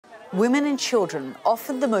Women and children,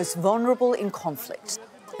 often the most vulnerable in conflict.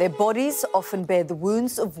 Their bodies often bear the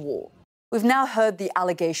wounds of war. We've now heard the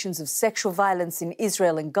allegations of sexual violence in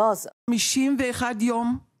Israel and Gaza.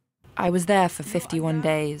 I was there for 51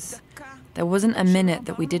 days. There wasn't a minute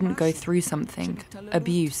that we didn't go through something,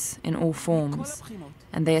 abuse in all forms.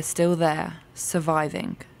 And they are still there,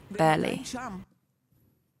 surviving, barely.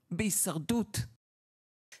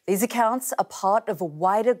 These accounts are part of a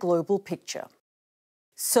wider global picture.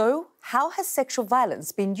 So, how has sexual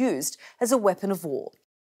violence been used as a weapon of war?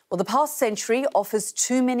 Well, the past century offers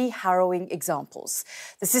too many harrowing examples.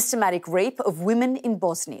 The systematic rape of women in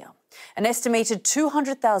Bosnia. An estimated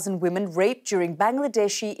 200,000 women raped during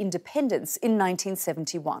Bangladeshi independence in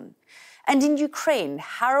 1971. And in Ukraine,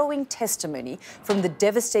 harrowing testimony from the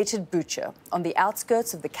devastated Bucha on the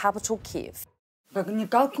outskirts of the capital, Kyiv. Не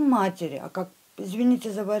как матери, а как,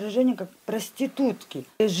 извините за выражение, как проститутки.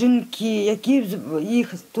 Жінки, які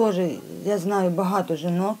їх теж, я знаю, багато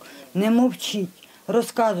жінок, не мовчіть,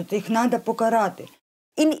 розказуйте, їх треба покарати.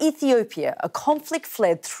 In Ethiopia, a conflict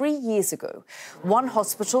flared 3 years ago. One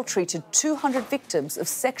hospital treated 200 victims of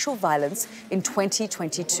sexual violence in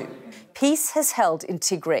 2022. Peace has held in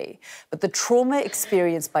Tigray, but the trauma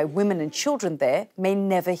experienced by women and children there may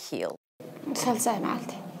never heal.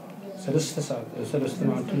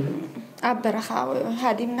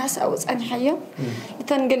 هذه الناس أو أنحية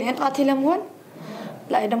يتنقل إن قاتل مول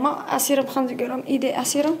لا إذا ما أسير بخمس جرام إيدي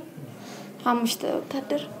أسيرة هم مش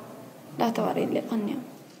تقدر لا تواري اللي قنيا.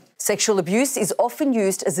 Sexual abuse is often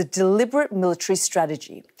used as a deliberate military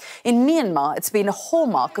strategy. In Myanmar, it's been a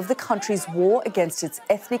hallmark of the country's war against its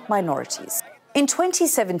ethnic minorities. In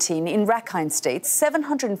 2017, in Rakhine State,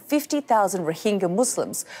 750,000 Rohingya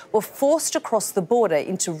Muslims were forced across the border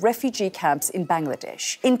into refugee camps in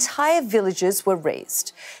Bangladesh. Entire villages were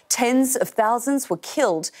razed. Tens of thousands were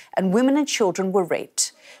killed and women and children were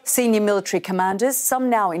raped. Senior military commanders, some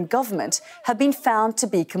now in government, have been found to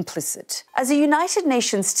be complicit. As a United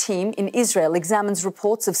Nations team in Israel examines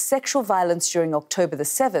reports of sexual violence during October the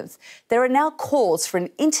 7th, there are now calls for an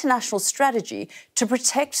international strategy to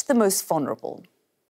protect the most vulnerable.